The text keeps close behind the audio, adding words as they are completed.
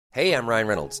Hey, I'm Ryan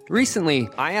Reynolds. Recently,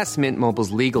 I asked Mint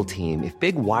Mobile's legal team if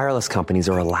big wireless companies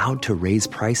are allowed to raise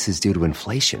prices due to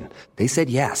inflation. They said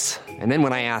yes. And then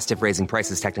when I asked if raising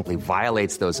prices technically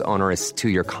violates those onerous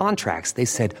two-year contracts, they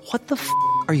said, "What the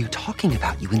are you talking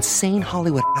about, you insane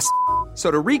Hollywood ass?"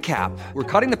 So to recap,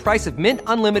 we're cutting the price of Mint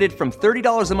Unlimited from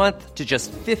 $30 a month to just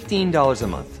 $15 a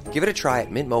month. Give it a try at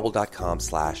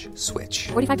mintmobile.com/switch.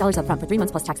 $45 up front for 3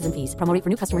 months plus taxes and fees. Promo rate for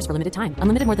new customers for limited time.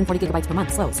 Unlimited more than 40 gigabytes per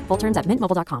month. Slows full terms at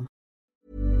mintmobile.com.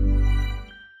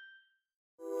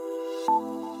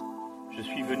 Je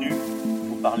suis venu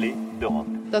vous parler d'Europe.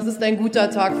 Das ist ein guter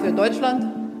Tag für Deutschland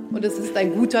und es ist ein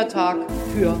guter Tag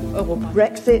für Europa.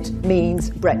 Brexit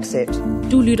means Brexit.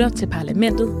 Du lytter til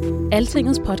Parlamentet,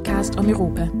 Altingets podcast om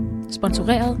Europa.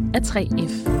 Sponsoreret af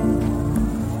 3F.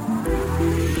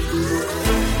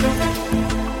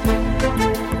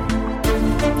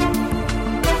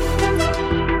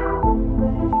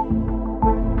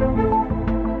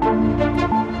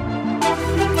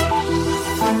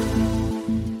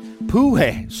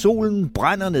 Puha, solen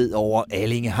brænder ned over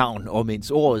Allinge Havn, og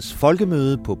mens årets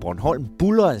folkemøde på Bornholm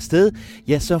buller afsted,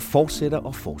 ja, så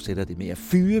fortsætter det med at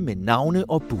fyre med navne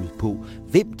og bud på,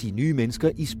 hvem de nye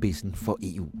mennesker i spidsen for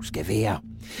EU skal være.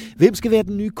 Hvem skal være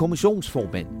den nye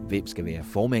kommissionsformand? Hvem skal være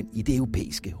formand i det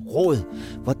europæiske råd?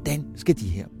 Hvordan skal de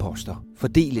her poster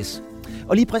fordeles?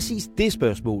 Og lige præcis det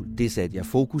spørgsmål, det satte jeg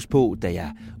fokus på, da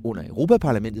jeg under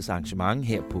Europaparlamentets arrangement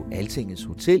her på Altingets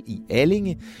Hotel i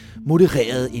Allinge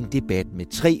modererede en debat med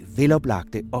 3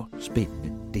 veloplagte og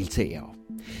spændende deltagere.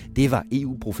 Det var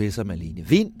EU-professor Marlene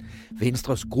Wind,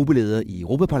 Venstres gruppeleder i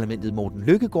Europaparlamentet Morten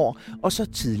Løkkegaard og så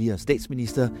tidligere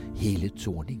statsminister Helle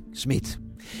Thorning-Schmidt.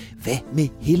 Hvad med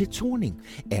Helle Thorning?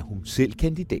 Er hun selv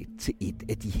kandidat til et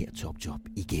af de her topjob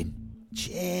igen?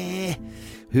 Tja,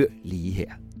 hør lige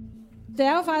her. Det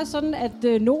er jo faktisk sådan,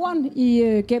 at Norden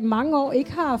gennem mange år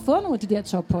ikke har fået nogle af de der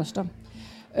topposter.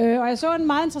 Og jeg så en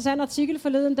meget interessant artikel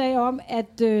forleden dag om,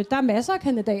 at der er masser af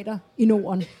kandidater i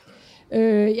Norden.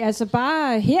 Altså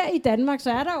bare her i Danmark,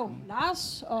 så er der jo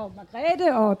Lars og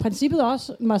Margrethe og i princippet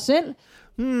også mig selv.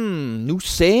 Nu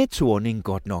sagde Thorning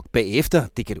godt nok bagefter,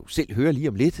 det kan du selv høre lige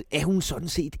om lidt, at hun sådan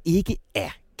set ikke er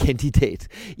kandidat.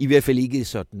 I hvert fald ikke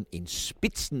sådan en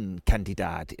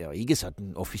spidsenkandidat, og ikke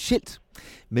sådan officielt.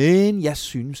 Men jeg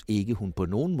synes ikke, hun på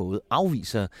nogen måde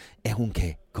afviser, at hun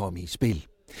kan komme i spil.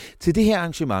 Til det her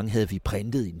arrangement havde vi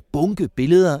printet en bunke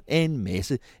billeder af en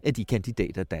masse af de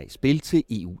kandidater, der er i spil til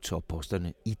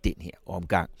EU-topposterne i den her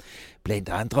omgang. Blandt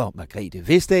andre Margrethe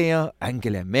Vestager,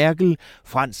 Angela Merkel,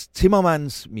 Frans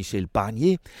Timmermans, Michel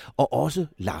Barnier og også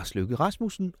Lars Løkke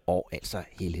Rasmussen og altså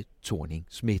Helle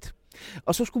Thorning-Schmidt.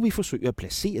 Og så skulle vi forsøge at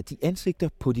placere de ansigter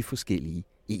på de forskellige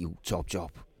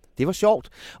EU-topjob. Det var sjovt,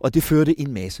 og det førte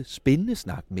en masse spændende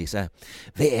snak med sig.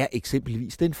 Hvad er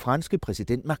eksempelvis den franske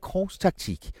præsident Macrons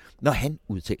taktik, når han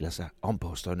udtaler sig om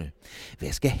posterne?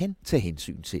 Hvad skal han tage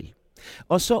hensyn til?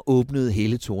 Og så åbnede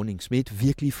Helle Thorning-Schmidt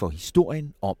virkelig for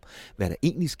historien om, hvad der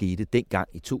egentlig skete dengang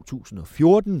i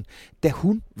 2014, da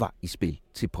hun var i spil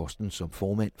til posten som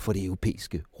formand for det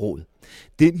europæiske råd.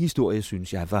 Den historie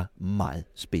synes jeg var meget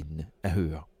spændende at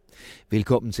høre.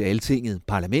 Velkommen til Altinget,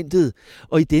 Parlamentet,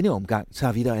 og i denne omgang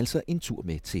tager vi dig altså en tur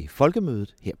med til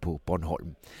folkemødet her på Bornholm,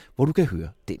 hvor du kan høre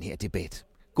den her debat.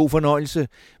 God fornøjelse.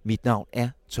 Mit navn er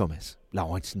Thomas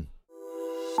Lauritsen.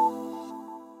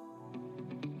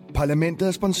 Parlamentet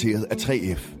er sponsoreret af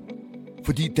 3F,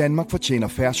 fordi Danmark fortjener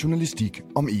fair journalistik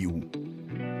om EU.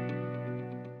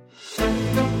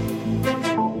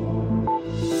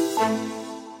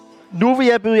 Nu vil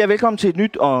jeg byde jer velkommen til et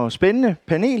nyt og spændende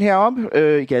panel heroppe.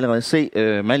 I kan allerede se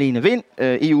Marlene Wind,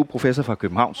 EU-professor fra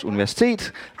Københavns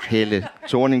Universitet, Helle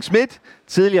Thorning-Schmidt,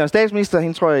 tidligere statsminister,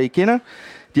 hende tror jeg I kender,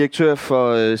 direktør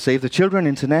for Save the Children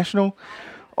International,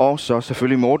 og så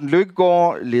selvfølgelig Morten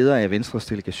Løkkegaard, leder af Venstres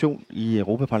delegation i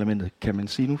Europaparlamentet, kan man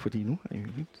sige nu, fordi nu er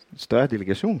en større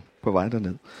delegation på vej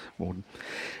derned, Morten.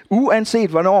 Uanset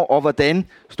hvornår og hvordan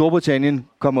Storbritannien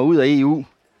kommer ud af EU,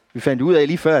 vi fandt ud af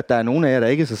lige før, at der er nogen af jer, der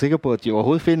ikke er så sikre på, at de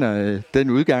overhovedet finder den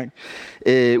udgang.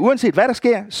 Uanset hvad der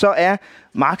sker, så er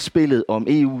magtspillet om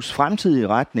EU's fremtidige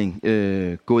retning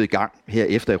gået i gang her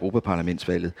efter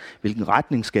Europaparlamentsvalget. Hvilken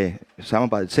retning skal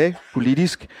samarbejdet tage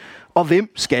politisk, og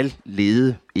hvem skal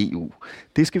lede EU?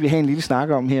 Det skal vi have en lille snak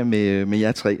om her med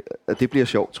jer tre, og det bliver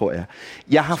sjovt, tror jeg.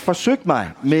 Jeg har forsøgt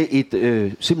mig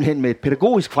med simpelthen med et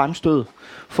pædagogisk fremstød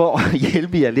for at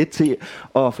hjælpe jer lidt til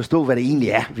at forstå, hvad det egentlig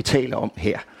er, vi taler om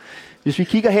her. Hvis vi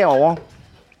kigger herover,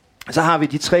 så har vi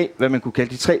de tre, hvad man kunne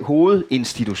kalde de tre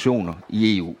hovedinstitutioner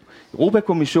i EU.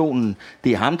 Europakommissionen,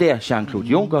 det er ham der, Jean-Claude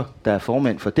Juncker, der er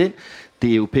formand for den.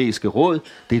 det europæiske råd.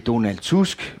 Det er Donald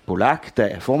Tusk, Polak, der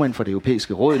er formand for det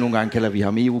europæiske råd. Nogle gange kalder vi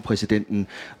ham EU-præsidenten.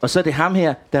 Og så er det ham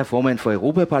her, der er formand for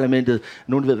Europaparlamentet.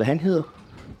 Nogen ved, hvad han hedder?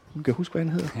 Du kan huske, hvad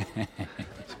han hedder?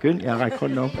 Skynd, jeg har rækket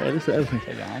hånden op.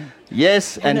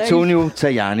 Yes, Antonio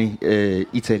Tajani,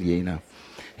 italiener.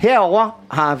 Herover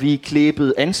har vi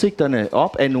klippet ansigterne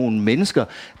op af nogle mennesker,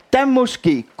 der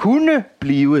måske kunne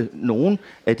blive nogle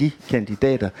af de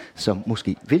kandidater, som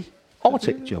måske vil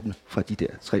overtage jobbene fra de der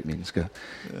 3 mennesker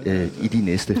i de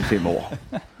næste 5 år.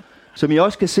 Som I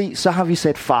også kan se, så har vi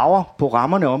sat farver på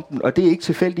rammerne om den, og det er ikke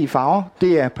tilfældige farver,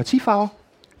 det er partifarver.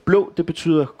 Blå, det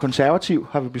betyder konservativ,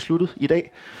 har vi besluttet i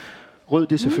dag. Rød,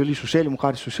 det er selvfølgelig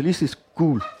socialdemokratisk, socialistisk.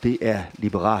 Gul, det er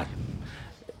liberal.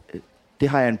 Det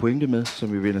har jeg en pointe med,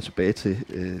 som vi vender tilbage til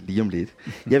lige om lidt.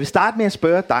 Jeg vil starte med at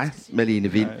spørge dig, Marlene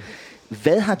Wind.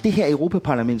 Hvad har det her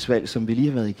Europaparlamentsvalg, som vi lige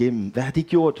har været igennem, hvad har det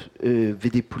gjort ved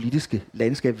det politiske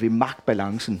landskab, ved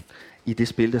magtbalancen i det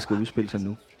spil, der skal udspille sig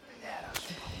nu?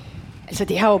 Altså,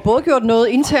 det har jo både gjort noget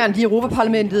internt i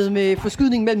Europaparlamentet med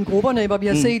forskydning mellem grupperne, hvor vi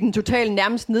har set en total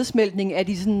nærmest nedsmeltning af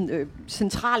de sådan,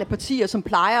 centrale partier, som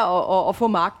plejer at få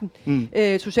magten.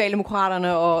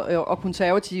 Socialdemokraterne og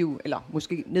konservative, eller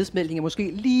måske nedsmeltning er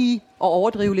måske lige at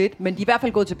overdrive lidt, men de er i hvert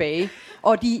fald gået tilbage,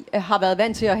 og de har været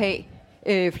vant til at have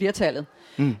flertallet.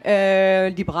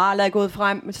 Liberale er gået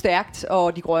frem stærkt,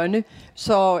 og de grønne.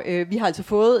 Så vi har altså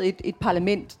fået et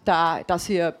parlament, der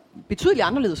ser betydeligt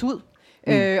anderledes ud.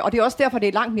 Og det er også derfor, det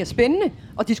er langt mere spændende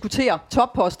at diskutere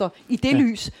topposter i det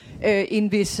lys,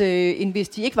 end hvis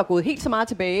de ikke var gået helt så meget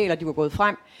tilbage, eller de var gået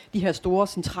frem, de her store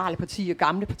centrale partier,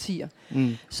 gamle partier.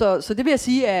 Så det vil jeg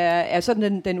sige er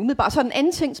sådan den umiddelbare. Så den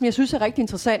anden ting, som jeg synes er rigtig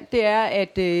interessant, det er,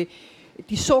 at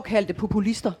de såkaldte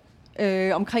populister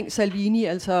omkring Salvini,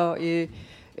 altså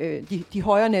de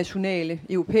højre nationale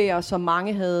europæere, som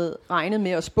mange havde regnet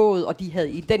med og spået, og de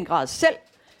havde i den grad selv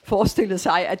forestillede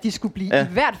sig, at de skulle blive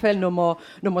i hvert fald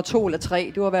nummer 2 eller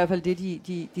 3. Det var i hvert fald det,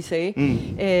 de sagde.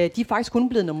 De er faktisk kun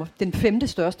blevet den 5.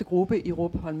 største gruppe i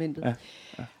Europaparlamentet.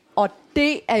 Og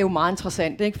det er jo meget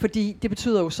interessant, ikke? Fordi det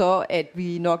betyder jo så, at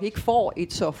vi nok ikke får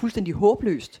et så fuldstændig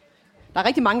håbløst. Der er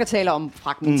rigtig mange, der taler om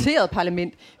fragmenteret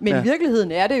parlament, men i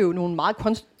virkeligheden er det jo nogle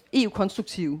meget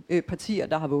EU-konstruktive partier,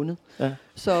 der har vundet.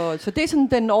 Så det er sådan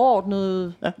den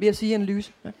overordnede, vil jeg sige,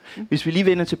 analyse. Hvis vi lige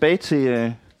vender tilbage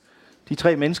til de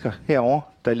 3 mennesker herovre,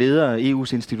 der leder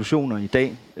EU's institutioner i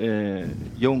dag,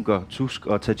 Juncker, Tusk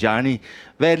og Tajani.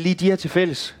 Hvad er det lige, de har til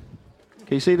fælles?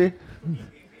 Kan I se det?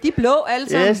 De er blå alle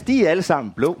sammen. Yes, de er alle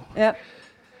sammen blå. Ja.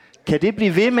 Kan det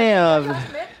blive ved med at...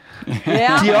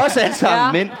 De er også alle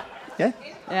sammen mænd.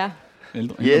 Ja.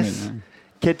 Yes.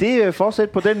 Kan det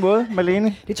fortsætte på den måde,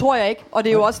 Marlene? Det tror jeg ikke. Og det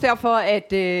er jo også derfor,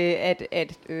 at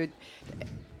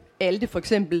ALDE for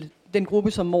eksempel, den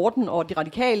gruppe, som Morten og de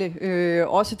radikale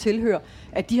også tilhører,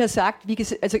 at de har sagt,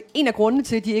 altså en af grundene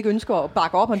til, at de ikke ønsker at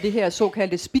bakke op om det her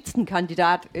såkaldte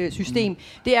Spitzenkandidat-system,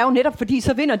 det er jo netop, fordi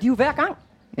så vinder de jo hver gang.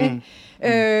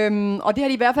 Og det har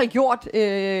de i hvert fald gjort.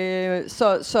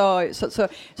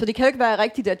 Så det kan jo ikke være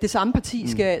rigtigt, at det samme parti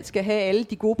skal have alle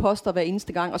de gode poster hver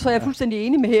eneste gang. Og så er jeg fuldstændig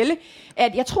enig med Helle,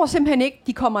 at jeg tror simpelthen ikke,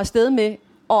 de kommer afsted med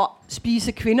at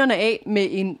spise kvinderne af med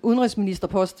en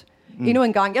udenrigsministerpost. Endnu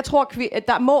en gang. Jeg tror, at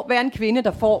der må være en kvinde,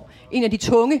 der får en af de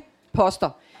tunge poster.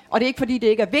 Og det er ikke, fordi det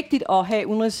ikke er vigtigt at have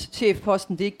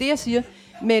udenrigschefposten. Det er ikke det, jeg siger.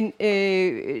 Men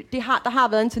der har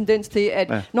været en tendens til, at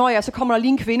så kommer der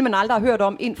lige en kvinde, man aldrig har hørt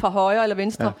om, ind fra højre eller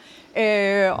venstre,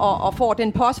 og får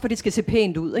den post, for det skal se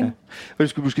pænt ud. Ikke? Ja.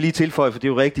 Du skal lige tilføje, for det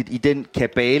er jo rigtigt, i den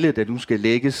kabale, der nu skal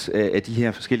lægges af de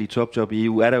her forskellige topjob i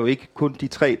EU, er der jo ikke kun de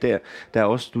 3 der. Der er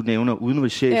også, du nævner,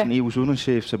 udenrigschefen, EU's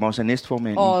udenrigschef, som også er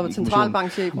næstformand og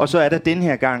centralbankchefen. Og så er der den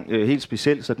her gang, helt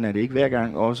specielt, sådan er det ikke hver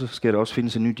gang, også skal der også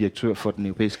findes en ny direktør for den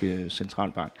europæiske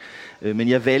centralbank. Men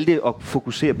jeg valgte at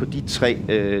fokusere på de 3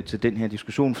 til den her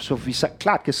diskussion, så vi så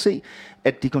klart kan se,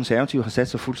 at de konservative har sat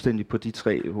sig fuldstændig på de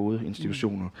 3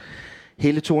 hovedinstitutioner.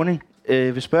 Helle Thorning,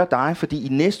 vil spørge dig, fordi i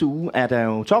næste uge er der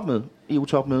jo topmøde,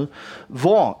 EU-topmøde,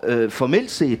 hvor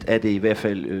formelt set er det i hvert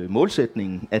fald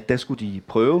målsætningen, at der skulle de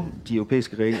prøve, de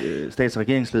europæiske stats- og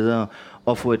regeringsledere,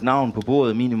 at få et navn på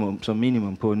bordet som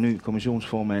minimum på en ny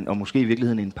kommissionsformand, og måske i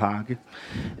virkeligheden en pakke.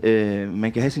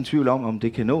 Man kan have sin tvivl om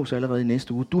det kan nås allerede i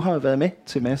næste uge. Du har jo været med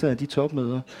til masser af de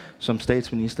topmøder som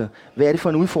statsminister. Hvad er det for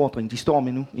en udfordring, de står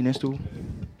med nu i næste uge?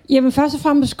 Jamen først og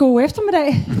fremmest god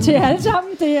eftermiddag til alle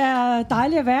sammen. Det er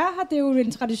dejligt at være her. Det er jo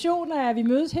en tradition, at vi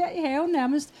mødes her i haven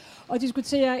nærmest og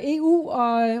diskuterer EU,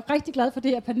 og rigtig glad for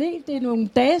det her panel. Det er nogle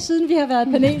dage siden, vi har været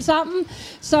et panel sammen,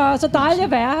 så dejligt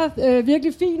at være her.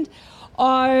 Virkelig fint.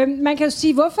 Og man kan jo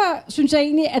sige, hvorfor synes jeg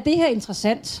egentlig, at det her er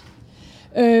interessant?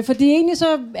 Fordi egentlig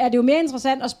så er det jo mere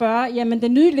interessant at spørge, jamen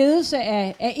den nye ledelse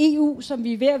af EU, som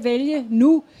vi er ved at vælge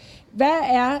nu,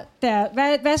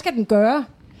 hvad skal den gøre?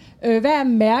 Hvad er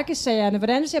mærkesagerne?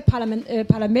 Hvordan ser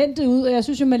parlamentet ud? Og jeg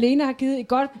synes jo, Malene har givet et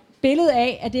godt billede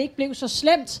af, at det ikke blev så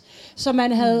slemt, som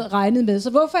man havde regnet med. Så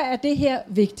hvorfor er det her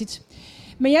vigtigt?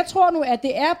 Men jeg tror nu, at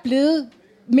det er blevet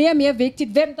mere og mere vigtigt,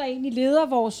 hvem der egentlig leder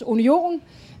vores union.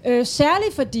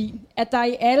 Særligt fordi, at der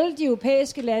i alle de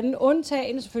europæiske lande,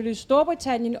 undtagen selvfølgelig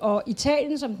Storbritannien og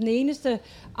Italien som den eneste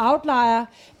outlier,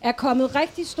 er kommet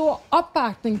rigtig stor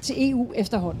opbakning til EU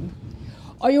efterhånden.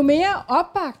 Og jo mere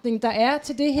opbakning der er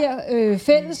til det her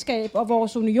fællesskab og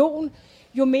vores union,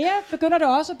 jo mere begynder det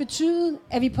også at betyde,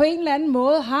 at vi på en eller anden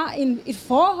måde har et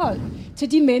forhold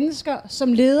til de mennesker,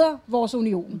 som leder vores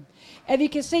union. At vi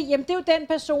kan se, jamen det er jo den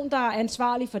person, der er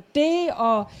ansvarlig for det,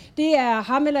 og det er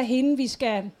ham eller hende, vi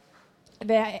skal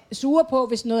være sure på,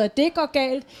 hvis noget af det går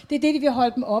galt. Det er det, vi vil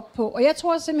holde dem op på. Og jeg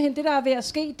tror simpelthen, det der er ved at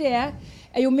ske, det er,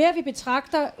 at jo mere vi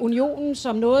betragter unionen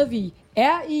som noget, vi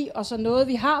er i, og så noget,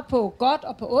 vi har på godt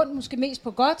og på ondt, måske mest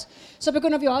på godt, så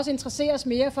begynder vi også at interessere os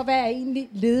mere for, hvad er egentlig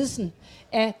ledelsen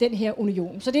af den her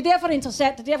union. Så det er derfor, det er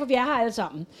interessant, og derfor vi er her alle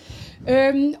sammen.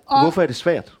 Hvorfor er det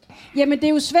svært? Jamen, det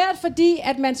er jo svært, fordi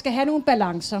at man skal have nogle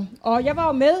balancer. Og jeg var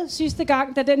jo med sidste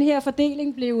gang, da den her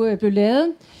fordeling blev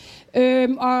lavet.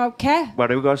 Var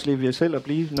det jo også lige ved selv at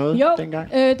blive noget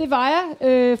dengang? Det var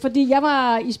jeg, fordi jeg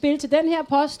var i spil til den her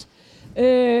post.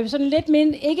 Sådan lidt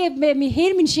ikke med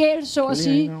hele min sjæl, så at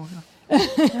sige.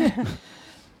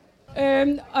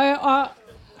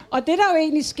 Og det, der jo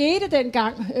egentlig skete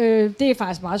dengang, det er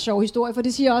faktisk en meget sjov historie, for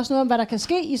det siger også noget om, hvad der kan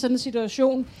ske i sådan en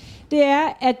situation. Det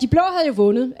er, at de blå havde jo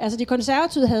vundet. Altså de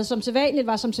konservative havde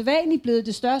var som sædvanligt blevet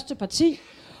det største parti.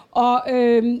 Og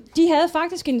de havde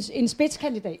faktisk en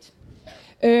spidskandidat.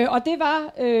 Og det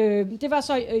var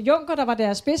så Juncker, der var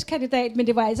deres spidskandidat, men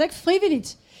det var altså ikke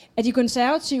frivilligt, at de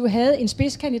konservative havde en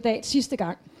spidskandidat sidste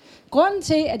gang. Grunden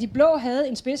til, at de blå havde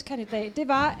en spidskandidat, det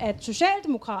var, at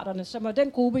Socialdemokraterne, som var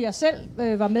den gruppe, jeg selv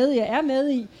er med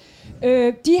i,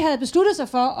 de havde besluttet sig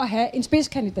for at have en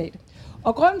spidskandidat.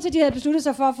 Og grunden til, at de havde besluttet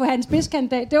sig for at få have en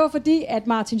spidskandidat, det var fordi, at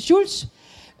Martin Schulz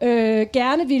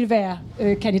gerne ville være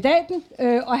kandidaten,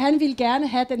 og han ville gerne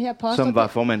have den her post. Som var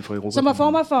formand for Europaparlamentet. Som var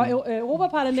formand for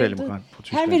Europaparlamentet.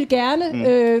 Han ville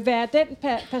gerne være den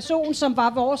person, som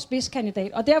var vores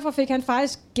spidskandidat. Og derfor fik han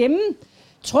faktisk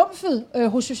gennemtrumfet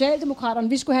hos Socialdemokraterne.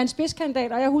 Vi skulle have en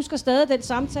spidskandidat, og jeg husker stadig den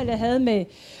samtale, jeg havde med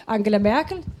Angela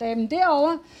Merkel, damen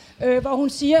derovre, hvor hun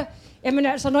siger, jamen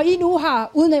altså, når I nu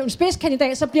har udnævnt en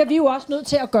spidskandidat, så bliver vi jo også nødt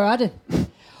til at gøre det.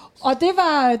 Og det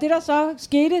var det, der så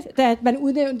skete, da man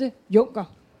udnævnte Juncker.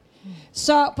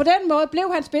 Så på den måde blev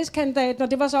han spidskandidat,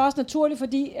 og det var så også naturligt,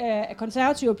 fordi at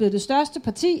Konservative blev det største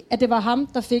parti, at det var ham,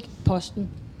 der fik posten.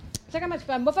 Så kan man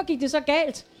spørge, hvorfor gik det så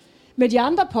galt med de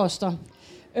andre poster?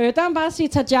 Der kan man bare sige,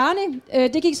 Tajani,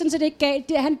 det gik sådan set ikke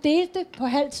galt. Han delte på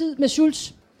halv tid med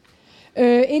Schulz.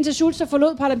 Indtil Schulz så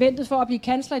forlod parlamentet for at blive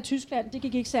kansler i Tyskland. Det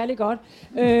gik ikke særlig godt.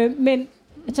 Men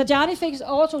Tajani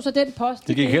overtog så den post.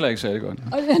 Det gik heller ikke særlig godt.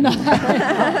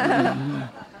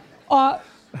 Og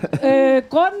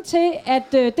grunden til, at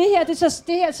det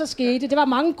her så skete, det var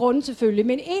mange grunde selvfølgelig,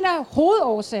 men en af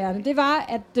hovedårsagerne, det var,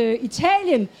 at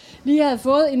Italien lige havde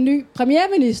fået en ny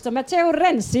premierminister, Matteo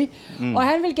Renzi, og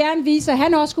han ville gerne vise, at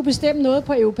han også skulle bestemme noget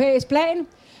på europæisk plan.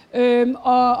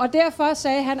 Og derfor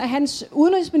sagde han, at hans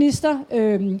udenrigsminister,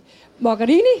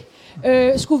 Mogherini,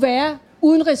 skulle være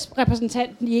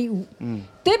udenrigsrepræsentanten i EU.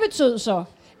 Det betød så,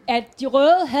 at de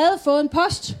røde havde fået en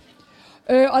post.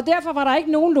 Og derfor var der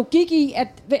ikke nogen logik i,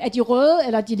 at de røde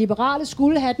eller de liberale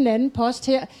skulle have den anden post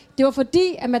her. Det var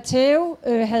fordi, at Matteo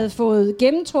havde fået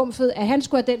gennemtrumfet, at han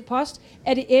skulle have den post,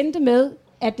 at det endte med,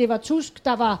 at det var Tusk,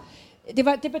 der var...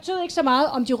 Det betød ikke så meget,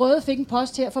 om de røde fik en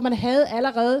post her, for man havde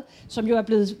allerede, som jo er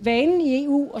blevet vanen i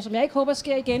EU, og som jeg ikke håber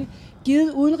sker igen,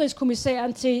 givet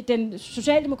udenrigskommissæren til den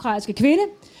socialdemokratiske kvinde.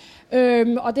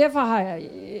 Og derfor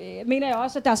mener jeg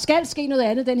også, at der skal ske noget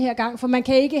andet den her gang, for man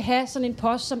kan ikke have sådan en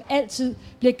post, som altid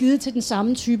bliver givet til den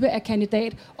samme type af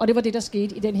kandidat, og det var det, der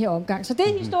skete i den her omgang. Så det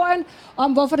er historien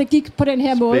om, hvorfor det gik på den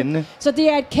her måde. Spændende. Så det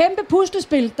er et kæmpe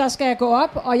puslespil, der skal gå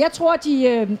op, og jeg tror,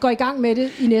 de går i gang med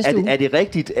det i næste uge. Er det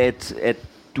rigtigt, at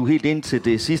du helt indtil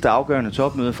det sidste afgørende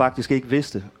topmøde faktisk ikke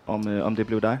vidste, om det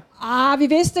blev dig? Vi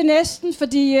vidste det næsten,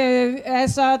 fordi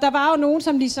der var jo nogen,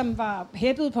 som ligesom var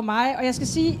hæppet på mig, og jeg skal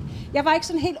sige, jeg var ikke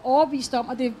sådan helt overbevist om,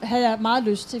 og det havde jeg meget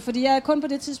lyst til, fordi jeg havde kun på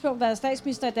det tidspunkt været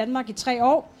statsminister i Danmark i 3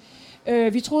 år.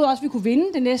 Vi troede også, vi kunne vinde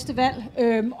det næste valg,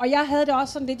 og jeg havde det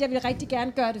også sådan lidt, jeg ville rigtig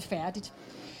gerne gøre det færdigt.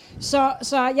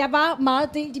 Så jeg var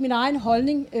meget delt i min egen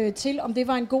holdning til, om det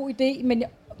var en god idé,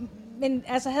 men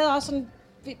altså havde også sådan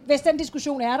hvis den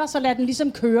diskussion er der, så lad den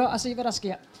ligesom køre og se, hvad der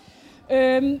sker.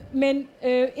 Men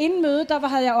inden mødet, der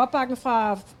havde jeg opbakning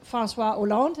fra François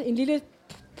Hollande. En lille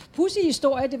pudsig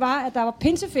historie, det var, at der var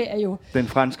pinseferie jo. Den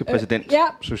franske præsident,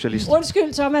 socialist.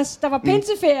 Undskyld, Thomas. Der var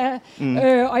pinseferie,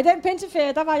 og i den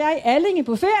pinseferie, der var jeg i Allinge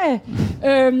på ferie.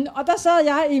 Og der sad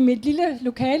jeg i mit lille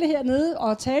lokale hernede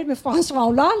og talte med François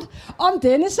Hollande om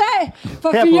denne sag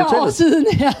for 4 år siden.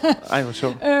 Ej, hvor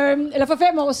sjovt. Eller for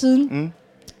 5 år siden.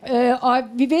 Og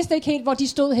vi vidste ikke helt, hvor de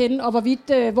stod henne, og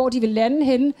hvor de ville lande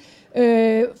henne.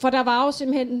 For der var jo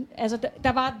simpelthen, altså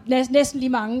der var næsten lige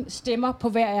mange stemmer på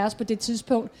hver af os på det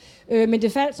tidspunkt. Men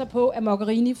det faldt så på, at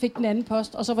Mogherini fik den anden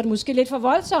post, og så var det måske lidt for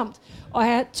voldsomt at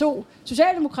have 2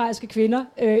 socialdemokratiske kvinder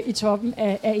i toppen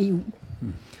af EU.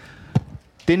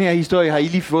 Den her historie har I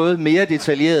lige fået mere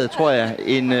detaljeret, tror jeg,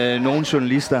 end nogle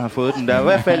journalister har fået den. Der er i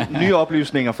hvert fald nye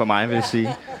oplysninger for mig, vil jeg sige.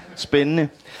 Spændende. I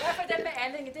hvert fald den med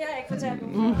Allinge, det har jeg ikke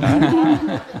fortalt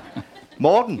nogen.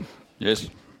 Morten.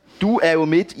 Yes. Du er jo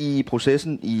midt i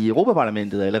processen i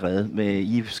Europaparlamentet allerede.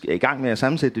 I er i gang med at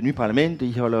sammensætte det nye parlament.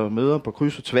 I holder møder på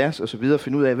kryds og tværs og så videre.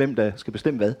 Finde ud af, hvem der skal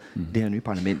bestemme hvad i det her nye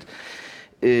parlament.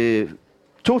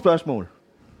 2 spørgsmål.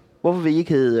 Hvorfor vil I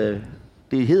ikke hedde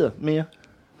det, I hedder mere?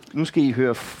 Nu skal I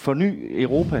høre Forny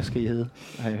Europa, skal I hedde.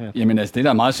 Jamen altså, det der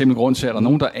er meget simpel grund til, at der er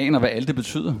nogen, der aner, hvad alt det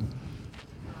betyder.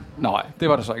 Nej, det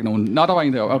var der så ikke nogen. Nå, der var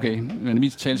en der. Okay, men vi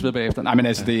tales ved bagefter. Nej, men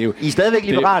altså, det er jo... I er stadigvæk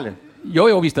liberale?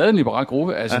 Jo, vi er stadig en liberal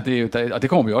gruppe, altså, det er jo, og det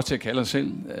kommer vi også til at kalde os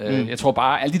selv. Jeg tror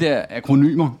bare, alle de der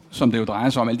akronymer, som det jo drejer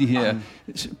sig om, alle de her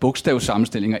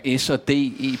bogstavsammenstillinger, S og D,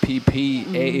 EPP,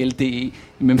 ALDE,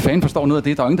 men fanden forstår noget af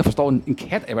det? Der er jo ingen, der forstår en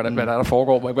kat af, hvad der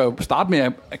foregår. Jeg vil jo starte med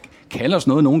at kalde os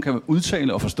noget, nogen kan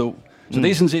udtale og forstå. Så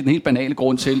det er sådan set en helt banal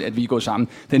grund til, at vi går sammen.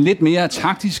 Den lidt mere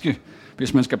taktiske,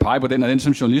 hvis man skal pege på den, og den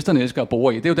som journalisterne elsker at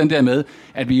bore i, det er jo den der med,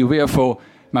 at vi er jo ved at få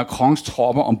Macrons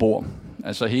tropper ombord.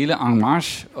 Altså hele En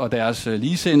Marche og deres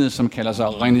ligesindede, som kalder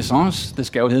sig Renaissance, det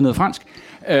skal jo hedde noget fransk,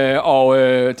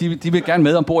 de vil gerne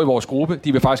med ombord i vores gruppe.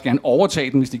 De vil faktisk gerne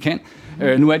overtage den, hvis de kan.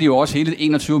 Nu er de jo også hele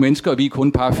 21 mennesker, og vi er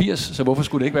kun par 80, så hvorfor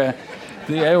skulle det ikke være?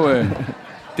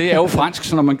 Det er jo fransk,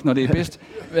 så når det er bedst.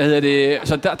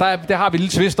 Så der har vi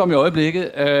lidt tvist om i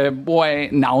øjeblikket, hvoraf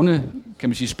navne, kan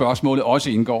man sige, spørgsmålet også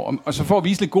indgår. Og så for at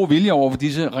vise lidt god vilje over for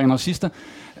disse renancister,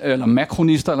 eller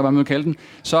makronister, eller hvad man vil kalde dem,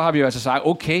 så har vi jo altså sagt,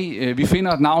 okay, vi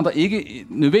finder et navn, der ikke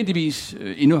nødvendigvis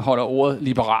indeholder ordet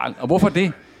liberal. Og hvorfor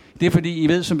det? Det er fordi, I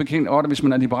ved som bekendt, at hvis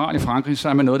man er liberal i Frankrig, så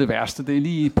er man noget af det værste. Det er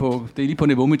lige på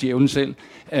niveau med djævlen selv,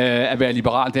 at være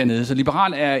liberal dernede. Så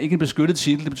liberal er ikke en beskyttet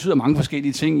titel. Det betyder mange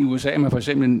forskellige ting. I USA er man for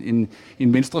eksempel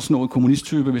en venstresnået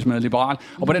kommunisttype, hvis man er liberal.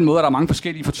 Og på den måde er der mange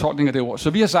forskellige fortolkninger af det ord. Så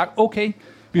vi har sagt, okay,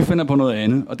 vi finder på noget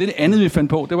andet. Og det andet, vi fandt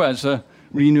på, det var altså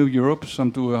Renew Europe,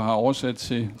 som du har oversat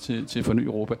til Forny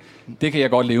Europa. Det kan jeg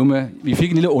godt leve med. Vi fik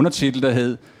en lille undertitel, der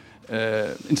hed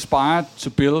Inspired to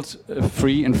build a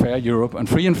free and fair Europe. And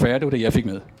free and fair, det var det, jeg fik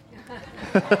med.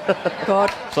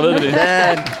 Godt. Så ved vi det.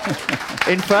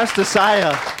 En første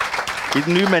sejr i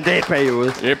den nye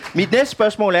mandatperiode. Yep. Mit næste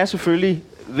spørgsmål er selvfølgelig,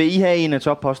 vil I have en af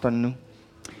topposterne nu?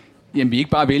 Jamen, vi ikke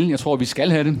bare vil. Jeg tror, vi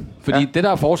skal have det. Fordi det, der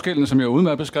er forskellen, som jeg er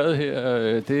udmærket beskrevet her,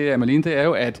 det er, Malene, det er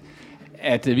jo,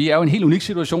 at vi er jo en helt unik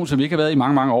situation, som vi ikke har været i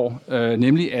mange, mange år.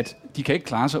 Nemlig, at de kan ikke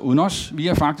klare sig uden os. Vi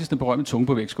er faktisk den berømte tunge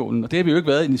på vægtskålen. Og det har vi jo ikke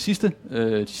været i de sidste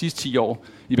 10 år,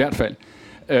 i hvert fald.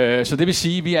 Så det vil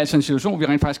sige, at vi er altså en situation, hvor vi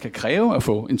rent faktisk kan kræve at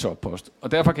få en toppost.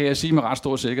 Og derfor kan jeg sige med ret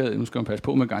stor sikkerhed, nu skal man passe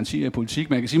på med garantier i politik,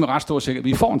 men jeg kan sige med ret stor sikkerhed,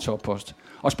 at vi får en toppost.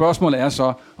 Og spørgsmålet er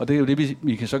så, og det er jo det,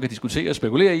 vi kan diskutere og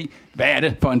spekulere i, hvad er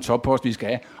det for en toppost, vi skal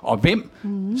have, og hvem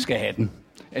skal have den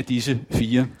af disse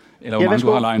 4, eller hvor mange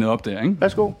du har legnet op der, ikke?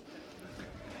 Værsgo.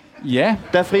 Ja.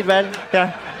 Der er frit valg. Ja.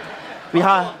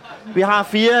 Vi har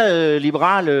 4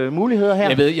 liberale muligheder her.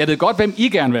 Jeg ved godt, hvem I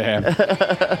gerne vil have.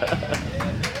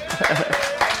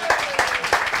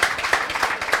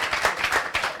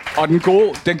 Og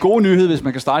den gode nyhed, hvis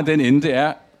man kan starte den ende, det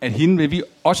er, at hende vil vi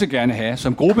også gerne have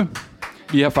som gruppe.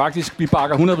 Vi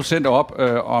bakker 100% op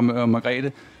om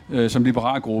Margrethe som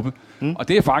liberal gruppe. Og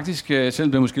det er faktisk,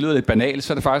 selvom det måske lyder lidt banalt,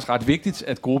 så er det faktisk ret vigtigt,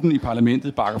 at gruppen i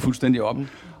parlamentet bakker fuldstændig op.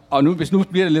 Og nu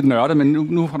bliver det lidt nørdet, men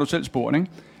nu har du selv spurgt, ikke?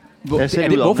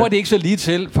 Hvorfor er det ikke så lige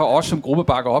til for os som gruppe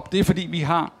bakker op? Det er fordi, vi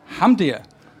har ham der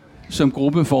som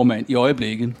gruppeformand i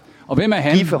øjeblikket. Og hvem er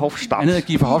han? Guy Verhofstadt. Han hedder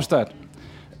Guy Verhofstadt.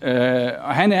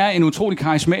 Og han er en utrolig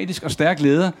karismatisk og stærk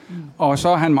leder, og så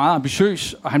er han meget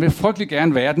ambitiøs, og han vil frygtelig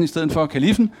gerne være den i stedet for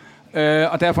kalifen,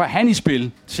 og derfor er han i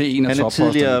spil til en af topposterne. Han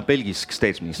er tidligere belgisk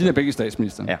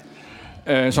statsminister.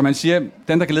 Ja. Som man siger,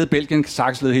 den der kan lede Belgien, kan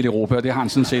sagtens lede hele Europa, og det har han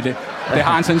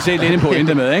sådan set lidt en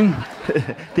pointe med, ikke?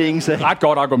 Det er ingen sag. Ret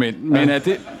godt argument, men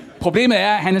Problemet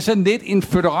er, at han er sådan lidt en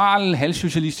føderal,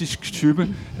 halvsocialistisk type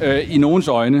i nogens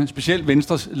øjne, specielt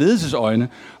Venstres ledelsesøjne.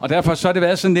 Og derfor så har det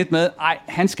været sådan lidt med,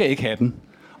 han skal ikke have den.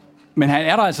 Men han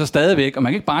er der altså stadigvæk, og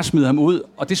man kan ikke bare smide ham ud.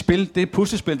 Og det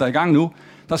puslespil, der er i gang nu,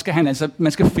 der skal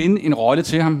man skal finde en rolle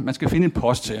til ham, man skal finde en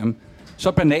post til ham.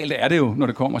 Så banalt er det jo, når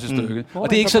det kommer til stykket. Og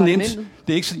det er ikke så nemt.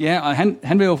 Det er ikke så, og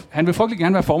han vil frygtelig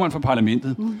gerne være formand for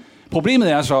parlamentet.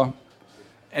 Problemet er så,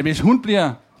 at hvis hun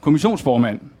bliver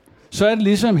kommissionsformand, så er det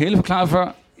ligesom Helle forklarede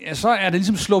før, så er det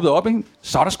ligesom sluppet op, ikke?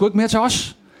 Så er der sgu ikke mere til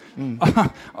os.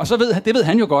 Og så ved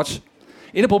han jo godt.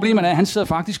 Et af problemerne er, at han sidder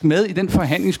faktisk med i den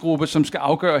forhandlingsgruppe, som skal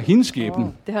afgøre hendes skæbne.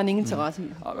 Det har han ingen interesse i.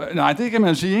 Nej, det kan man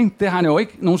jo sige, ikke? Det har han jo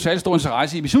ikke nogen særlig stor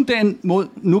interesse i. Hvis hun derimod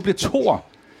nu bliver toer,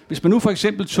 hvis man nu for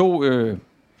eksempel tog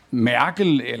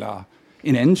Merkel eller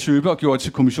en anden type og gjorde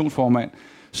til kommissionsformand,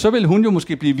 så vil hun jo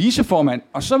måske blive viceformand,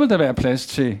 og så vil der være plads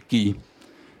til Gie.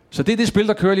 Så det er det spil,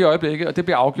 der kører lige i øjeblikket, og det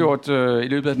bliver afgjort i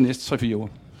løbet af de næste 3-4 år.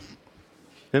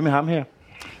 Hvem er ham her?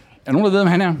 Er nogen, der ved, hvem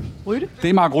han er? Rytte. Det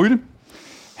er Mark Rytte.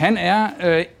 Han er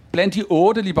blandt de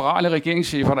 8 liberale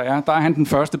regeringschefer, der er han den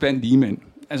første blandt ligemænd.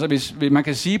 Altså hvis man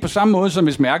kan sige på samme måde, som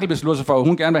hvis Merkel beslutter sig for, at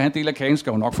hun gerne vil have en del af kagen,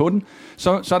 skal hun nok få den,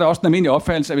 så er der også en almindelig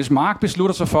opfattelse, at hvis Mark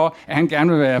beslutter sig for, at han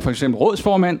gerne vil være for eksempel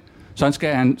rådsformand, så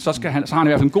har han i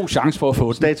hvert fald en god chance for at få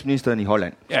den. Statsministeren i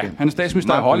Holland. Ja, han er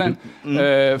statsminister i Holland.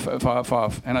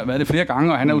 Han har været det flere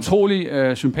gange, og han er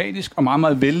utrolig sympatisk og meget,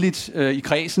 meget vældigt i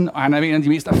kredsen, og han er en af de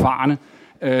mest erfarne.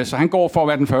 Så han går for at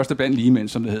være den første blandt ligemænd,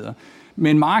 som det hedder.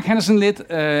 Men Mark, han er sådan lidt,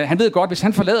 han ved godt, hvis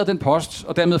han forlader den post,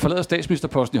 og dermed forlader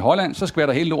statsministerposten i Holland, så skal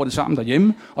der hele lortet sammen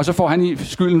derhjemme, og så får han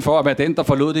skylden for at være den, der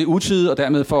forlod det i utide, og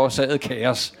dermed forårsaget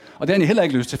kaos. Og det har han heller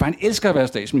ikke lyst til, for han elsker at være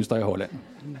statsminister i Holland.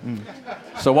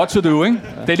 Så what to do, ikke?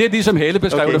 Det er lidt ligesom Helle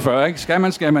beskrev det før, ikke? Skal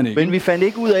man ikke? Men vi fandt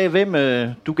ikke ud af, hvem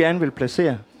du gerne vil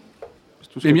placere.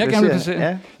 Hvem jeg gerne vil placere?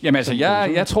 Ja. Jamen altså,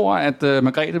 jeg tror, at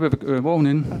Margrethe, hvor er hun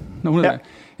inde? Hun er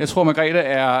Jeg tror, Margrethe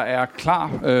er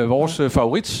klar vores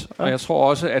favorit, og jeg tror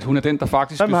også, at hun er den, der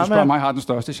faktisk, hvis du spørger mig, har den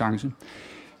største chance.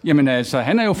 Jamen altså,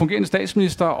 han er jo fungerende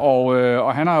statsminister,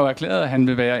 og han har jo erklæret, at han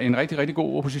vil være en rigtig, rigtig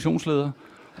god oppositionsleder.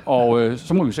 Og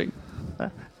så må vi se. Ja.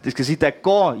 Det skal sige, der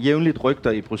går jævnligt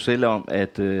rygter i Bruxelles om,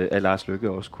 at Lars Løkke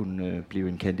også kunne blive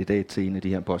en kandidat til en af de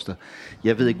her poster.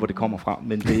 Jeg ved ikke, hvor det kommer fra,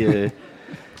 men det...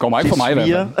 går mig ikke for mig i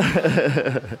hvert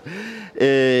fald.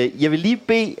 Jeg vil lige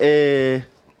bede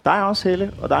dig også,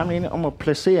 Helle, og dig, Mene, om at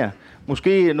placere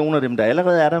måske nogle af dem, der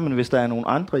allerede er der, men hvis der er nogle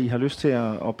andre, I har lyst til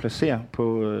at placere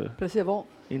på... Placere hvor?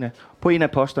 På en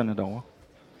af posterne derovre.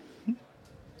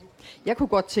 Jeg kunne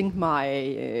godt tænke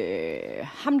mig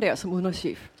ham der som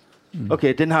udenrigschef.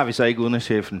 Okay, den har vi så ikke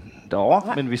udenrigschefen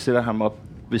derovre, men vi sætter ham op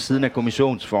ved siden af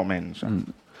kommissionsformanden. Så.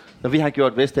 Så vi har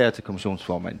gjort Vestager til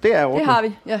kommissionsformand. Det er ordentligt. Det har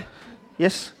vi, ja.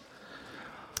 Yes.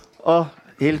 Og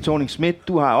Helle Thorning-Schmidt,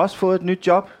 du har også fået et nyt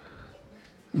job.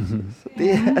 Det tror jeg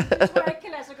ikke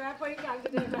kan lade sig gøre på en gang.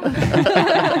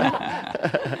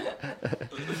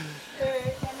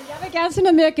 Jeg vil gerne sige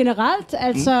noget mere generelt.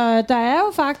 Altså, det er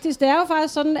jo faktisk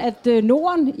sådan, at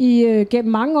Norden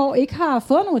gennem mange år ikke har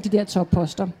fået nogle af de der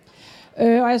topposter.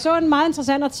 Og jeg så en meget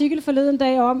interessant artikel forleden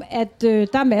dag om, at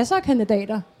der er masser af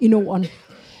kandidater i Norden.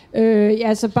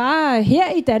 Altså bare her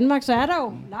i Danmark, så er der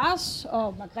jo Lars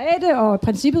og Margrethe og i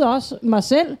princippet også mig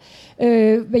selv.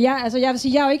 Jeg vil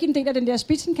sige, jeg er jo ikke en del af den der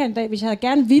spidsenkandidat. Hvis jeg havde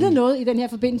gerne ville noget i den her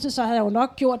forbindelse, så havde jeg jo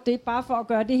nok gjort det, bare for at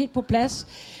gøre det helt på plads.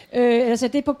 Altså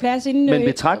det på plads inden... Men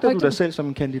betragter du dig selv som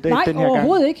en kandidat den her gang? Nej,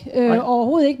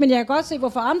 overhovedet ikke. Men jeg kan godt se,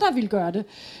 hvorfor andre ville gøre det.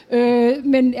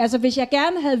 Men altså, hvis jeg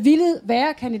gerne havde ville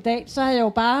være kandidat, så havde jeg jo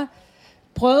bare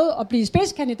prøvet at blive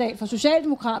spidskandidat for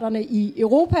Socialdemokraterne i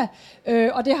Europa,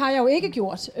 og det har jeg jo ikke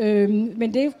gjort.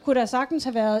 Men det kunne da sagtens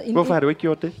have været... Hvorfor har du ikke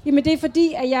gjort det? Jamen det er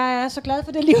fordi, at jeg er så glad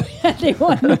for det liv, jeg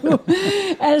lever nu.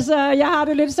 Altså, jeg har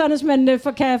det lidt sådan, at man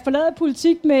kan forlade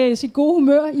politik med sit gode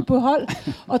humør i behold,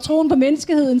 og troen på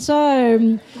menneskeheden,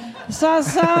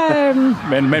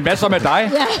 Men hvad så med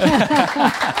dig? Ja.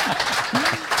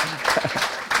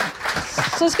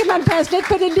 Så skal man passe lidt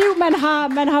på det liv,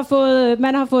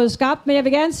 man har fået skabt. Men jeg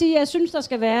vil gerne sige, at jeg synes, der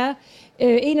skal være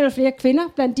en eller flere kvinder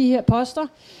blandt de her poster.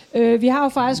 Vi har jo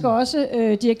faktisk også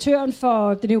direktøren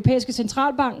for den europæiske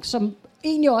centralbank, som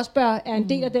egentlig også er en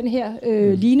del af den her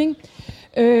ligning.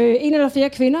 En eller flere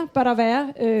kvinder bør der være,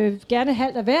 gerne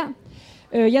halvt af hver.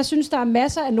 Jeg synes, der er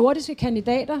masser af nordiske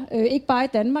kandidater, ikke bare i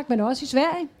Danmark, men også i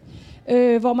Sverige.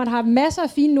 Hvor man har masser af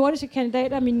fine nordiske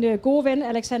kandidater. Min gode ven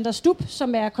Alexander Stubb,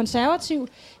 som er konservativ,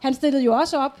 han stillede jo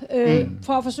også op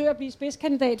for at forsøge at blive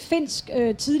spidskandidat, finsk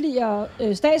tidligere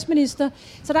statsminister.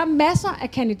 Så der er masser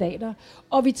af kandidater.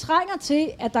 Og vi trænger til,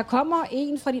 at der kommer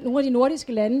en fra nogle af de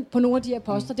nordiske lande på nogle af de her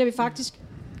poster. Det har vi faktisk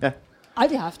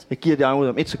Aldrig haft. Jeg giver det afud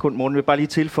om 1 sekund, Morten. Jeg vil bare lige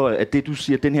tilføje, at det du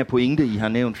siger, den her pointe, I har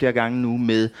nævnt flere gange nu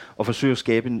med at forsøge at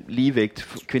skabe en ligevægt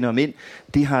for kvinder og mænd,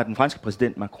 det har den franske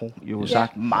præsident Macron jo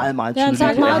sagt meget, meget tydeligt. Det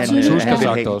har han sagt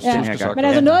meget tydeligt. Men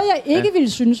altså noget, jeg ikke ville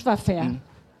synes var fair,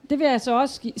 det vil jeg så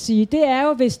også sige, det er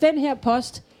jo, hvis den her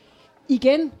post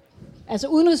igen, altså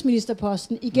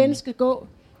udenrigsministerposten, igen skal gå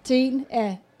til en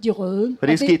af de røde. For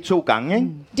det er sket 2 gange, ikke?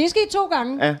 Det er sket 2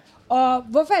 gange. Ja. Og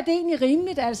hvorfor er det egentlig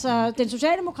rimeligt? Altså, den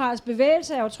socialdemokratiske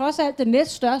bevægelse er jo trods alt den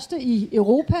næststørste i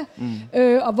Europa.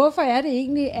 Og hvorfor er det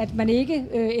egentlig, at man ikke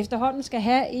efterhånden skal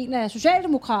have en af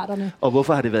socialdemokraterne? Og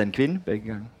hvorfor har det været en kvinde begge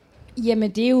gange?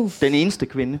 Jamen, det er jo... Den eneste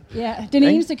kvinde. Ja, den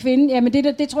eneste kvinde. Jamen,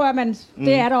 det tror jeg,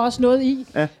 det er der også noget i.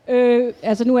 Ja.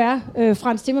 Altså, nu er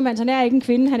Frans Timmermans, han er ikke en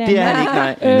kvinde. Han er det er han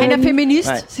ikke, nej. Han er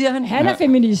feminist, siger han. Han er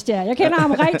feminist, ja. Jeg kender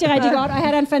ham rigtig, rigtig godt, og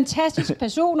han er en fantastisk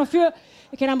person og fyr.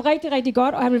 Jeg kender ham rigtig, rigtig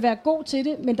godt, og han vil være god til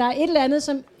det. Men der er et eller andet,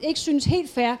 som ikke synes helt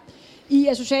fair i,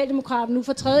 at Socialdemokraterne nu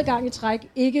for 3. gang i træk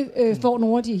ikke får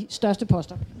nogle af de største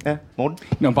poster. Ja, Morten?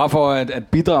 Nå, bare for at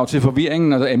bidrage til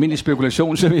forvirringen og almindelig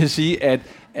spekulation, så vil jeg sige,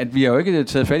 at vi har jo ikke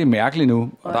taget fat i Merkel endnu.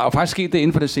 Og der er jo faktisk sket det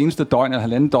inden for det seneste døgn,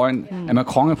 eller 1,5 døgn, at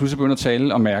Macron er pludselig begyndt at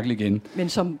tale om Merkel igen. Men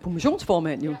som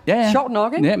kommissionsformand jo. Ja. Sjovt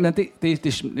nok, ikke? Ja, men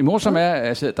det morsomme er,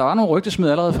 altså, der var nogle rygtesmed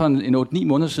allerede for en 8-9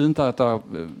 måneder siden, der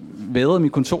vædrede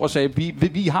mit kontor og sagde,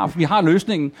 vi har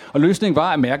løsningen. Og løsningen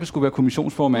var, at Merkel skulle være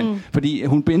kommissionsformand. Fordi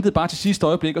hun bentede bare til sidste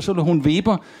øjeblik, og så ville hun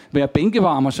Weber være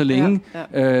bænkevarmer så længe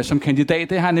som kandidat.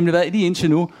 Det har han nemlig været lige indtil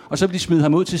nu. Og så ville de smide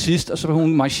ham ud til sidst, og så vil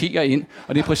hun marchere ind.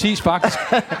 Og det er præcis faktisk...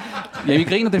 Ja, vi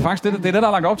griner, det er faktisk det, der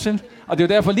er lagt op til. Og det er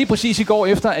jo derfor lige præcis i går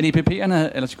efter, at EPP'erne,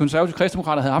 eller de konservative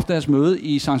kristdemokrater, havde haft deres møde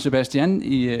i San Sebastian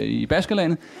i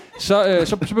Baskerlandet,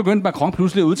 så begyndte Macron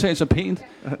pludselig at udtale sig pænt,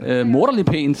 morderligt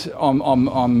pænt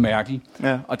om Merkel.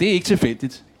 Ja. Og det er ikke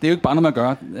tilfældigt. Det er jo ikke bare noget, man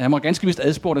gør. Han var ganske vist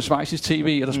adspurgt af schweizisk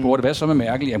tv, og der spurgte, hvad så med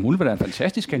Merkel? Ja, hun vil være en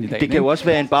fantastisk kandidat. Det kan jo også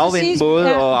være en bagvendt måde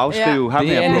at afskrive ham.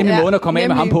 Det er nemlig måden at komme af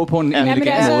med ham på en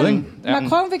elegant måde. Ikke? Ja.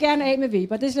 Macron vil gerne af med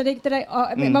Weber. Det er slet ikke det der. Og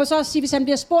man må så også sige, hvis han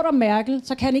bliver spurgt om Merkel,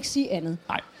 så kan han ikke sige andet.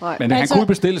 Nej. Men han kunne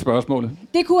bestille spørgsmålet.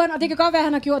 Det kunne han, og det kan godt være, at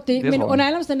han har gjort det. Men under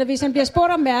alle omstændigheder, hvis han bliver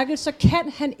spurgt om Merkel, så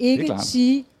kan han ikke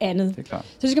sige andet. Det er klart.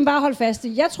 Så det skal man bare holde fast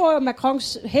i. Jeg tror, at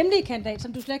Macrons hemmelige kandidat,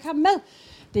 som du slet ikke har med,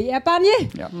 det er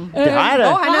Barnier. Ja. Det har jeg da.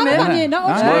 Han er med.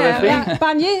 Barnier.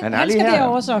 Barnier, han skal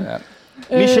derovre så.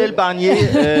 Ja. Michel Barnier,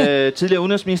 tidligere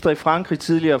udenrigsminister i Frankrig,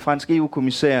 tidligere fransk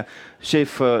EU-kommissær,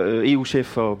 EU-chef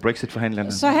for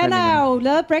Brexit-forhandlingerne. Så han har jo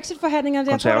lavet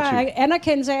Brexit-forhandlingerne. Jeg tror, der er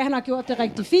anerkendelse af, at han har gjort det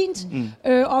rigtig fint.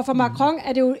 Og for Macron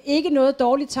er det jo ikke noget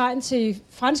dårligt tegn til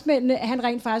franskmændene, at han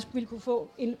rent faktisk ville kunne få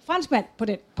en franskmand på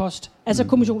den post. Altså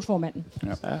kommissionsformanden. Ja.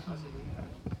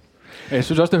 Jeg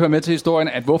synes også, det hører med til historien,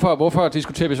 at hvorfor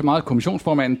diskuterer vi så meget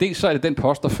kommissionsformanden? Dels så er det den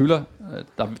post, der fylder,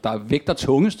 der vægter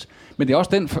tungest, men det er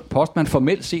også den post, man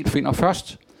formelt set finder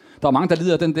først. Der er mange, der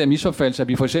lider af den der misopfattelse, at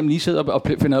vi for eksempel lige sidder og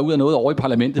finder ud af noget over i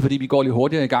parlamentet, fordi vi går lidt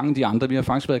hurtigere i gang end de andre. Vi har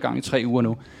faktisk været i gang i 3 uger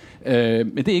nu.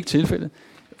 Men det er ikke tilfældet.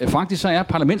 Faktisk så er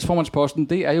parlamentsformandsposten,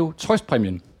 det er jo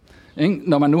trøstpræmien.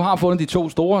 Når man nu har fundet de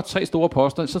 3 store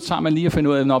poster, så tager man lige at finde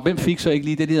ud af, hvem fik så ikke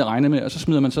lige det, de havde regnet med, og så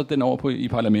smider man så den over i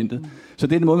parlamentet. Så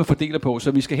det er den måde, man fordeler på.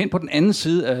 Så vi skal hen på den anden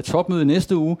side af topmødet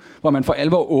næste uge, hvor man for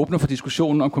alvor åbner for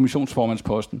diskussionen om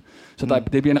kommissionsformandsposten. Så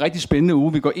det bliver en rigtig spændende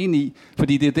uge, vi går ind i,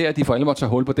 fordi det er der, de for alvor tager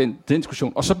hul på den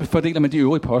diskussion. Og så fordeler man de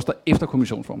øvrige poster efter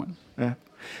kommissionsformanden. Ja.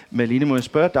 Malene, må jeg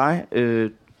spørge dig...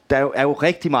 Der er jo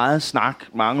rigtig meget snak,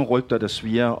 mange rygter, der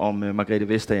sviger om Margrethe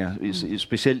Vestager,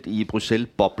 specielt i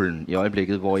Bruxelles-boblen i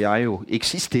øjeblikket, hvor jeg jo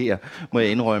eksisterer, må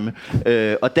jeg indrømme.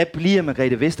 Og der bliver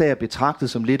Margrethe Vestager betragtet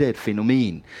som lidt af et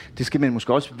fænomen. Det skal man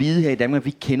måske også vide her i Danmark.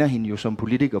 Vi kender hende jo som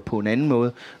politiker på en anden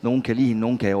måde. Nogen kan lide hende,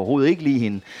 nogen kan overhovedet ikke lide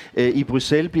hende. I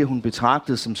Bruxelles bliver hun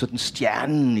betragtet som sådan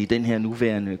stjernen i den her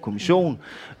nuværende kommission,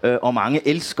 og mange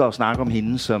elsker at snakke om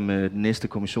hende som den næste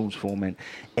kommissionsformand.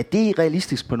 Er det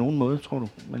realistisk på nogen måde, tror du,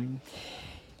 Malene?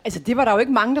 Altså, det var der jo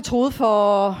ikke mange, der troede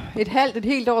for et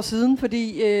helt år siden,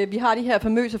 fordi vi har de her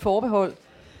famøse forbehold.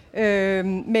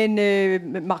 Men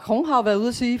Macron har jo været ude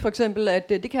at sige, for eksempel, at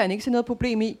det kan han ikke se noget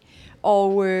problem i.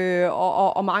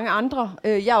 Og mange andre.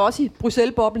 Jeg er også i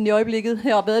Bruxelles-boblen i øjeblikket,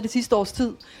 her har været det sidste års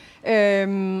tid.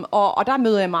 Og der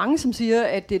møder jeg mange, som siger,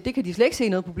 at det kan de slet ikke se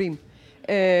noget problem.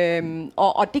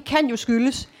 Og det kan jo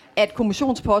skyldes, at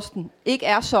kommissionsposten ikke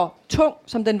er så tung,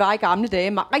 som den var i gamle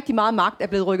dage. Rigtig meget magt er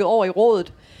blevet rykket over i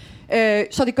rådet.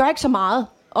 Så det gør ikke så meget.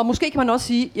 Og måske kan man også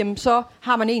sige, jamen så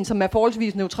har man en, som er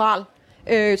forholdsvis neutral,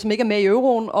 som ikke er med i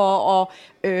euroen, og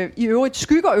i øvrigt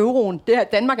skygger euroen.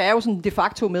 Danmark er jo sådan de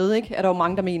facto med, ikke? Er der jo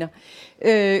mange, der mener.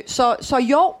 Så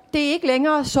jo, det er ikke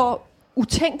længere så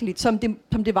utænkeligt, som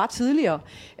det var tidligere.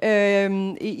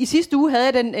 I sidste uge havde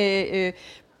jeg den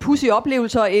pudsige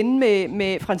oplevelser at ende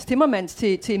med Frans Timmermans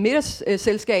til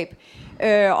middagsselskab.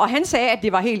 Og han sagde, at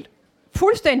det var helt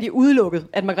fuldstændig udelukket,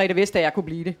 at Margrethe Vestager kunne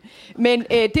blive det. Men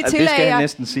det skal jeg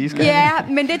næsten sige.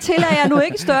 Men det tillader jeg nu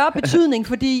ikke større betydning,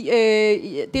 fordi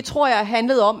det tror jeg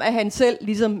handlede om, at han selv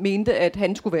ligesom mente, at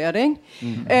han skulle være det.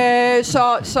 Ikke?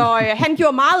 Så han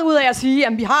gjorde meget ud af at sige,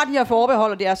 at vi har de her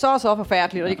forbehold, og det er så og så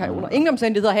forfærdeligt, og det kan jo under ingen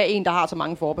omstændigheder have en, der har så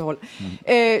mange forbehold.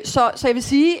 Så jeg vil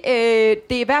sige,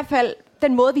 det er i hvert fald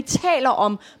den måde, vi taler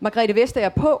om Margrethe Vestager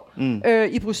på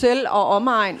i Bruxelles og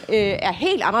omegn, er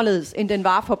helt anderledes, end den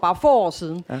var for bare få år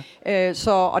siden.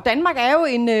 Ja. Og Danmark er jo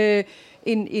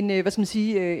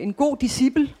en god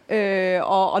disciple,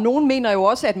 og nogen mener jo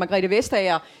også, at Margrethe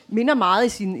Vestager minder meget i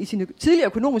sin tidligere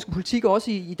økonomiske politik,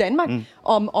 også i Danmark,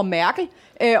 om Merkel,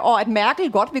 og at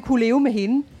Merkel godt vil kunne leve med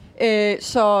hende.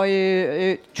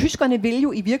 Tyskerne vil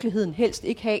jo i virkeligheden helst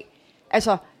ikke have,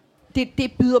 altså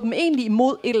det byder dem egentlig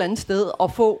imod et eller andet sted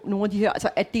at få nogle af de her, altså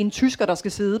at det er en tysker, der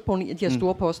skal sidde på en af de her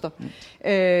store poster,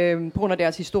 på grund af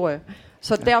deres historie.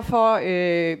 Så derfor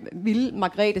vil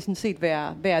Margrethe sådan set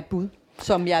være et bud,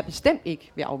 som jeg bestemt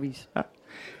ikke vil afvise. Ja.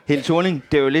 Helle Thorning,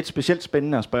 det er jo lidt specielt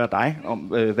spændende at spørge dig om,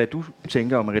 hvad du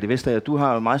tænker om Margrethe Vestager. Du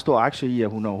har jo en meget stor aktie i, at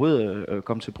hun overhovedet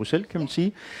kom til Bruxelles, kan man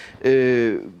sige.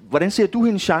 Hvordan ser du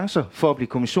hendes chancer for at blive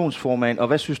kommissionsformand, og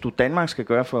hvad synes du, Danmark skal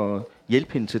gøre for at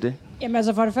hjælpe hende til det? Jamen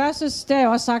altså for det første, det har jeg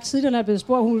også sagt tidligere, når jeg er blevet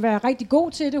spurgt, at hun vil være rigtig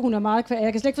god til det. Hun er meget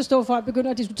jeg kan slet ikke forstå, at folk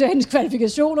begynder at diskutere hendes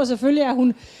kvalifikationer, og selvfølgelig er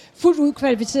hun fuldt ud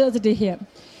kvalificeret til det her.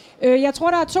 Jeg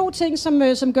tror, der er 2 ting,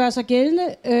 som gør sig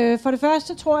gældende. For det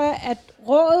første tror jeg, at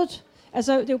rådet,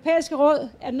 altså det europæiske råd,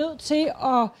 er nødt til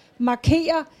at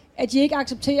markere, at de ikke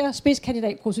accepterer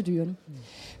spidskandidatproceduren.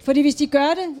 Fordi hvis de gør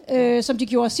det, som de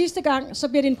gjorde sidste gang, så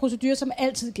bliver det en procedure, som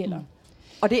altid gælder.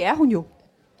 Og det er hun jo.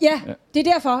 Ja, det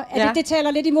er derfor, at det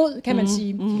taler lidt imod, kan man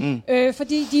sige.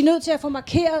 Fordi de er nødt til at få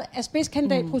markeret, at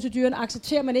spidskandidatproceduren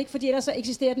accepterer man ikke, fordi ellers så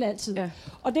eksisterer den altid. Ja.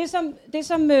 Og det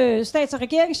som stats- og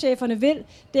regeringscheferne vil,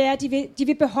 det er, at de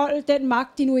vil beholde den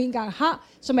magt, de nu engang har,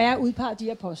 som er at udpege de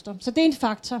her poster. Så det er en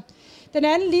faktor. Den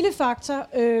anden lille faktor,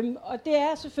 og det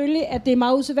er selvfølgelig, at det er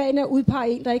meget usædvanligt at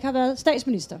udpege en, der ikke har været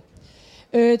statsminister.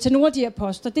 Til nogle af de her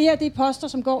poster. Det her, det er poster,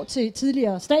 som går til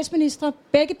tidligere statsministre.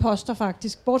 Begge poster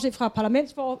faktisk, bortset fra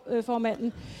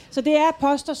parlamentsformanden. Så det er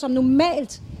poster, som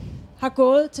normalt har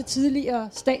gået til tidligere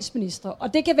statsministre.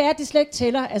 Og det kan være, at det slet ikke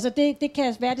tæller. Altså det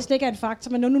kan være, at det slet ikke er en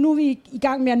faktor. Men nu er vi i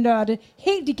gang med at nørde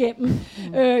helt igennem.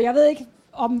 Jeg ved ikke,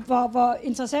 om hvor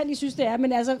interessant I synes det er,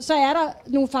 men altså, så er der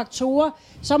nogle faktorer,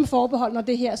 som forbeholder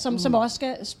det her, som også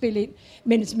skal spille ind.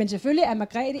 Men selvfølgelig er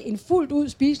Margrethe en fuldt ud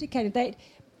spiselig kandidat,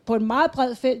 på en meget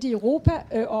bred felt i Europa,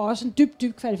 og også en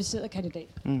dybt kvalificeret kandidat.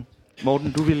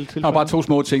 Morten, du ville tilføje? Der er bare 2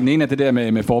 små ting. Den ene er det der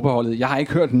med forbeholdet. Jeg har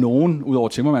ikke hørt nogen, udover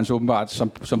Timmermans åbenbart,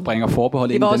 som bringer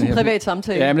forbeholdet ind i den her. Det var også en privat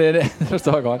samtale. Ja, men det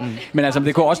forstår jeg godt. Men altså,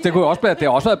 det har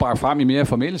også været bragt frem i mere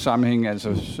formelle sammenhæng. Altså,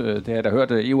 det har jeg da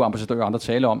hørt EU-ambassadører og andre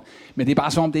tale om. Men det er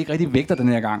bare som om, det ikke rigtig vægter den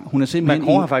her gang. Hun er simpelthen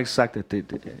Macron har faktisk sagt, at det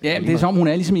ja, det er som om, hun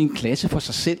er ligesom i en klasse for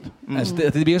sig selv. Altså,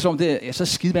 det virker som om, det er så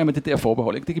skidt med det der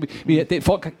forbehold. Ikke?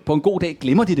 Folk på en god dag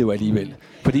glemmer de det jo alligevel.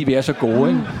 Fordi vi er så gode,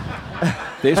 ikke?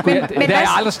 Det har jeg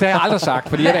aldrig sagt,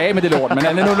 fordi jeg er af med det lort. Men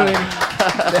nu.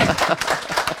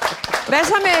 Hvad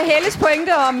så med Helles pointe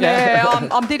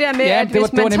om det der med, at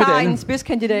hvis man tager en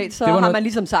spidskandidat, så har man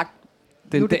ligesom sagt...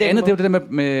 Det andet, det er jo det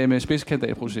der med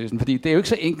spidskandidatprocessen, fordi det er jo ikke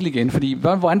så enkelt igen, fordi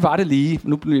hvordan var det lige,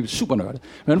 nu bliver vi super nørdet,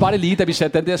 men hvordan var det lige, da vi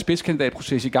satte den der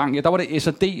spidskandidatproces i gang? Ja, der var det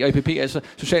SRD og EPP, altså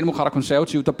Socialdemokrater og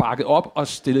Konservative, der bakkede op og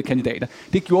stillede kandidater.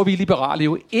 Det gjorde vi liberale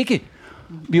jo ikke.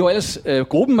 Vi var ellers,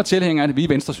 gruppen var tilhængere, vi i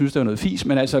Venstre synes, det var noget fis,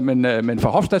 men for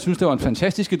Hofstad synes, det var en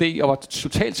fantastisk idé, og var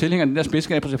totalt tilhænger af den der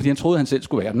spidskandidatproces, fordi han troede, han selv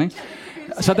skulle være den, ikke?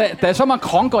 Så da så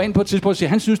Macron går ind på et tidspunkt og siger,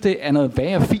 at han synes, det er noget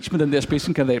værre fis med den der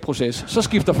spidskandidatproces, så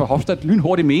skifter Verhofstadt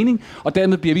lynhurtig mening, og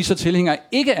dermed bliver vi så tilhængere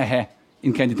ikke at have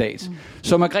en kandidat.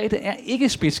 Så Margrethe er ikke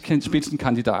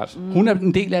spidsenkandidat. Hun er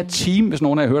en del af et team, hvis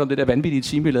nogen har hørt om det der vanvittige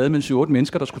team, vi lavede med 7-8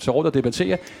 mennesker, der skulle tage råd og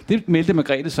debattere. Det meldte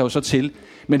Margrethe sig jo så til.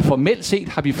 Men formelt set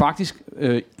har vi faktisk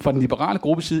fra den liberale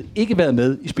gruppes side ikke været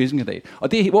med i spidsenkandidat. Og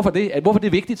hvorfor det er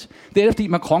vigtigt? Det er fordi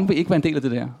Macron vil ikke være en del af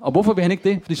det der. Og hvorfor vil han ikke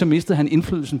det? Fordi så mistede han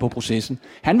indflydelsen på processen.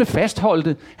 Han vil fastholde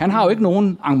det. Han har jo ikke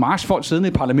nogen en masse folk siddende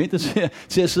i parlamentet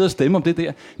til at sidde og stemme om det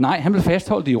der. Nej, han vil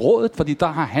fastholde det i rådet, fordi der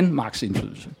har han maks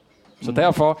indflydelse. Så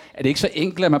derfor er det ikke så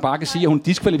enkelt, at man bare kan sige, at hun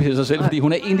diskvalificerer sig selv, fordi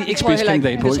hun er egentlig ikke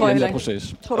spidskandidat på i den her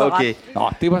proces. Okay. Nå,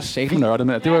 det var sagt nørdet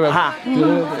med. Det var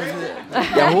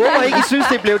jeg håber ikke, I synes,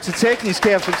 det blev til teknisk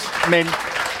her, men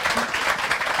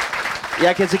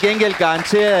Jeg kan til gengæld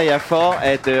garantere jer for,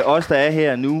 at os, der er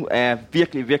her nu, er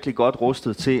virkelig, virkelig godt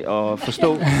rustet til at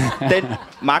forstå den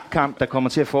magtkamp, der kommer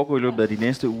til at foregå i løbet af de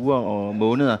næste uger og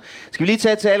måneder. Skal vi lige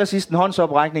tage til allersidst en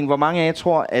håndsoprækning. Hvor mange af jer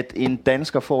tror, at en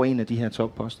dansker får en af de her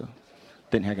topposter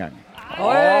den her gang?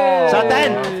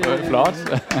 Sådan! Flot.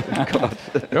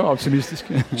 Det var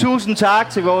optimistisk. Tusind tak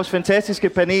til vores fantastiske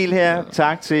panel her.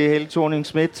 Tak til Helle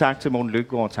Thorning-Schmidt. Tak til Morten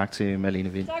Lykkegaard. Tak til Marlene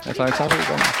Wind. Tak.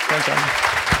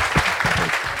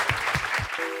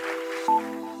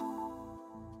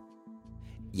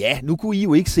 Ja, nu kunne I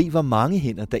jo ikke se, hvor mange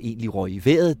hænder, der egentlig røg i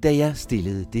vejret, da jeg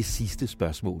stillede det sidste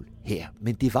spørgsmål her.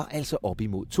 Men det var altså op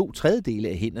imod 2/3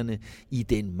 af hænderne i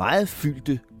den meget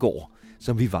fyldte gård,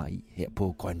 som vi var i her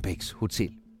på Grønbæks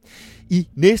Hotel. I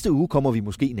næste uge kommer vi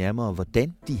måske nærmere,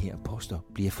 hvordan de her poster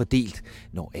bliver fordelt,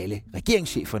 når alle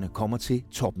regeringscheferne kommer til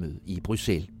topmøde i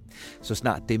Bruxelles. Så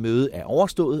snart det møde er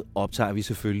overstået, optager vi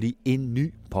selvfølgelig en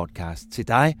ny podcast til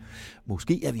dig.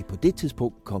 Måske er vi på det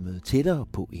tidspunkt kommet tættere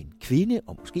på en kvinde,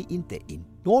 og måske endda en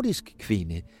nordisk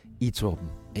kvinde i toppen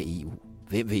af EU.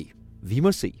 Hvem ved? Vi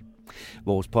må se.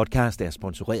 Vores podcast er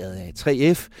sponsoreret af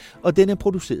 3F, og den er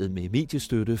produceret med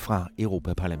mediestøtte fra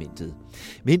Europaparlamentet.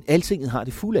 Men Altinget har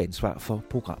det fulde ansvar for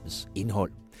programmets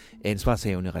indhold.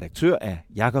 Ansvarshavende redaktør er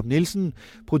Jakob Nielsen,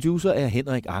 producer er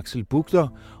Henrik Axel Bugter,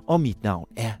 og mit navn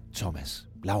er Thomas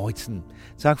Lauritsen.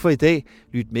 Tak for i dag.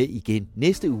 Lyt med igen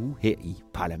næste uge her i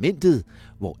Parlamentet,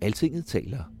 hvor Altinget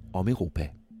taler om Europa.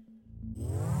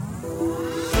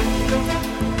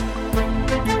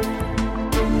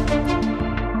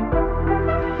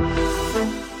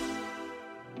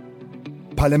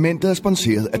 Parlamentet er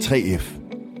sponsoreret af 3F,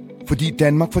 fordi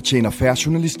Danmark fortjener fair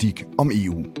journalistik om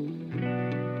EU.